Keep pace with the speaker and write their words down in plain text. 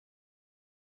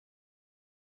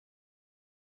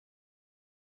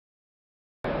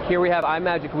Here we have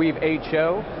Imagic Weave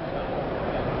HO.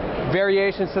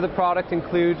 Variations to the product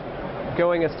include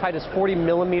going as tight as 40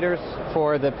 millimeters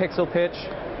for the pixel pitch,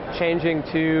 changing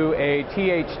to a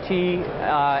THT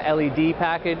LED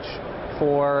package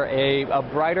for a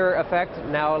brighter effect,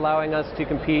 now allowing us to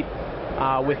compete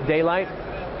with daylight.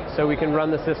 So we can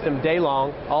run the system day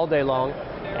long, all day long.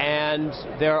 And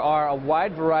there are a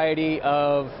wide variety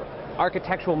of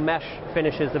architectural mesh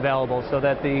finishes available so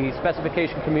that the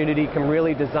specification community can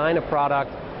really design a product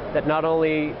that not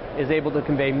only is able to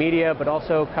convey media but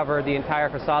also cover the entire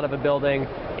facade of a building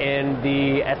in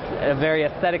a very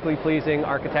aesthetically pleasing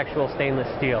architectural stainless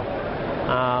steel.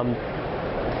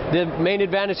 The main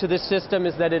advantage to this system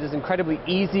is that it is incredibly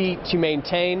easy to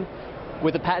maintain.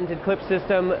 With a patented clip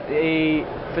system, a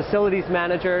facilities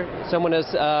manager, someone as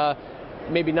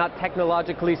maybe not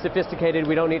technologically sophisticated,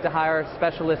 we don't need to hire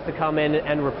specialists to come in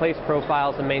and replace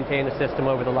profiles and maintain the system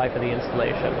over the life of the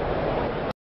installation.